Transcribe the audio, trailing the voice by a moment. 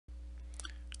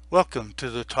Welcome to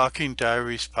the Talking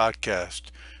Diaries podcast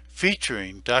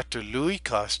featuring Dr. Louis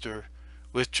Koster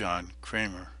with John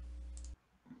Kremer.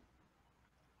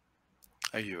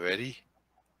 Are you ready?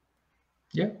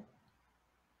 Yeah.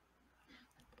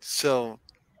 So,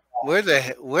 where the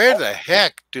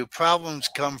heck do problems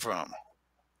come from?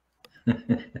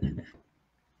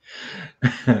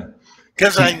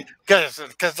 Because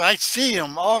I see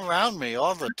them all around me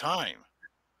all the time.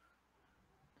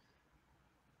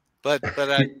 But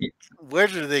where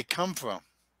do they come from?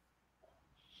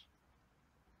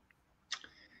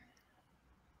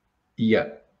 Yeah,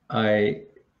 I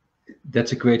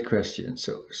that's a great question.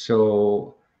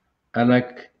 So I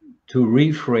like to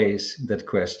rephrase that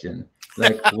question.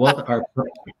 Like what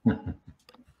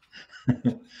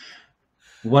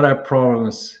are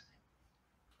problems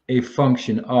a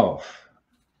function of?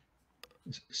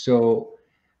 So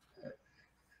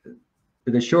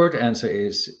the short answer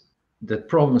is that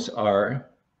problems are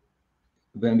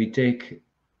when we take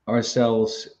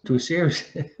ourselves too serious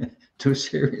too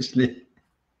seriously.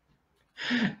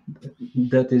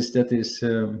 That is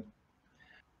and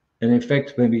in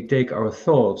fact when we take our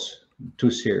thoughts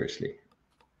too seriously.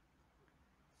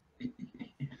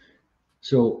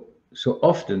 So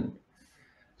often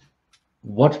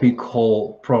what we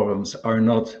call problems are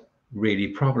not really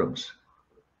problems.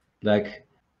 Like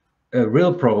a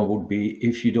real problem would be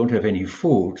if you don't have any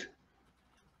food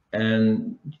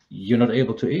and you're not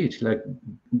able to eat. Like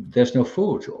there's no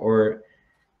food, or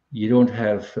you don't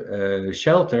have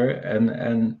shelter,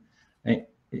 and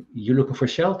you're looking for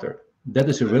shelter. That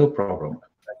is a Right. real problem.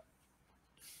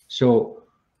 So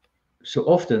so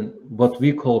often what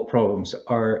we call problems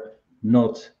are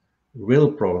not real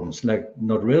problems, like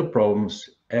not real problems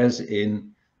as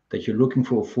in that you're looking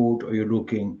for food or you're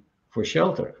looking for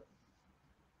shelter.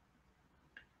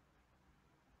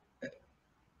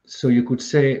 So you could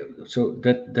say so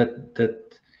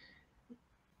that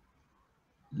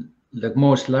like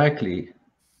most likely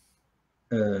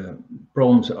uh,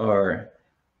 problems are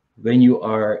when you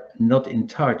are not in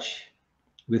touch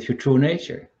with your true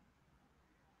nature,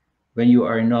 when you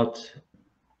are not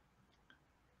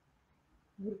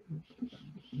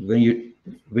when you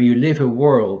when you live a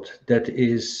world that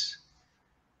is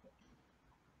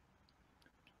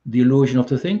the illusion of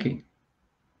the thinking,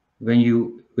 when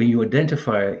you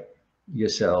identify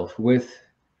yourself with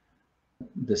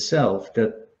the self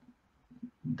that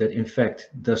in fact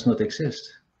does not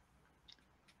exist.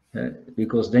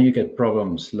 Because then you get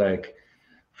problems like,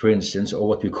 for instance, or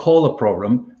what we call a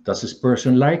problem, does this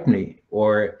person like me?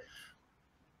 Or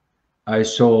I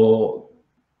saw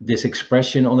this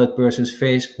expression on that person's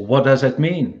face, what does that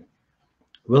mean?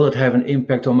 Will it have an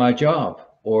impact on my job?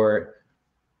 Or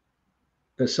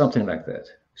something like that.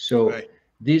 So Right.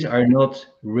 these are not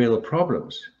real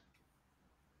problems.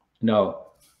 Now,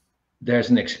 there's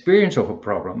an experience of a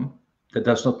problem. That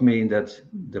does not mean that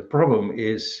the problem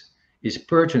is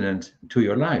pertinent to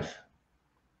your life.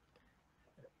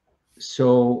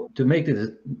 So to make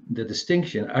the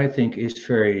distinction, I think is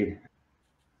very,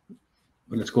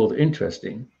 well, let's call it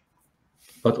interesting,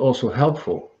 but also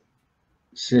helpful,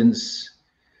 since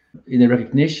in the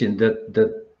recognition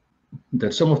that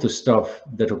some of the stuff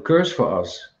that occurs for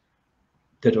us,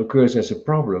 that occurs as a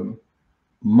problem,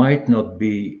 might not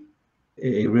be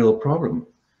a real problem.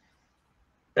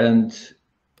 And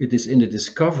it is in the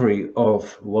discovery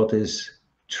of what is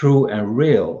true and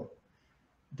real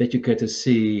that you get to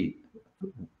see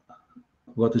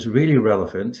what is really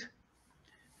relevant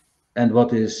and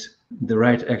what is the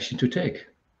right action to take.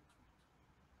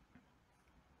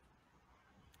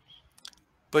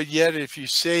 But yet, if you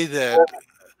say that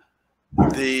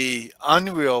the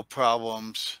unreal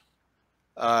problems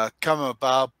come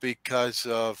about because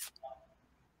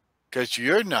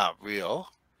you're not real,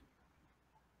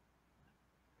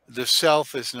 the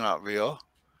self is not real.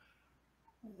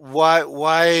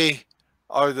 Why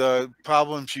are the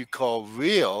problems you call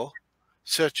real,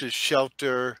 such as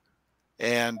shelter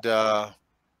and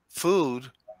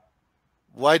food,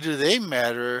 why do they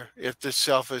matter if the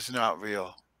self is not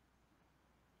real?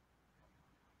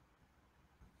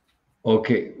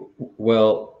 Okay,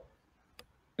 well,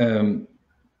 um,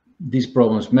 these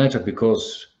problems matter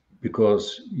because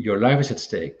your life is at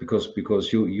stake,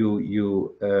 because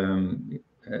you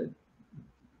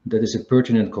that is a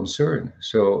pertinent concern.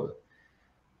 So,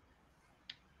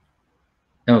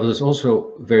 and what is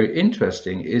also very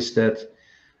interesting is that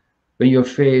when you're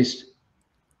faced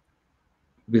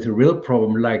with a real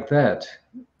problem like that,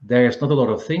 there is not a lot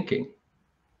of thinking,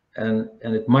 and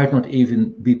it might not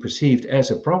even be perceived as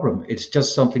a problem. It's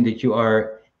just something that you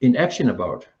are in action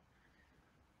about.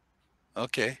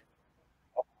 Okay.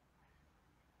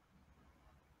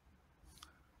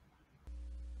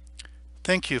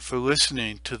 Thank you for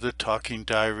listening to the Talking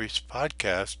Diaries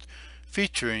podcast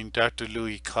featuring Dr.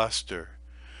 Louis Koster.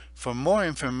 For more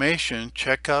information,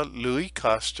 check out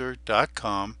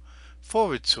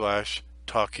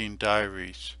louiskoster.com/Talking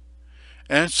Diaries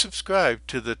and subscribe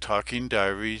to the Talking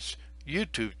Diaries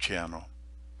YouTube channel.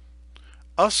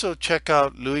 Also check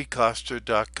out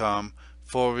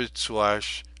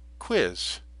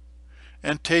louiskoster.com/quiz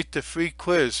and take the free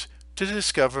quiz to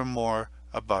discover more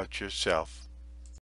about yourself.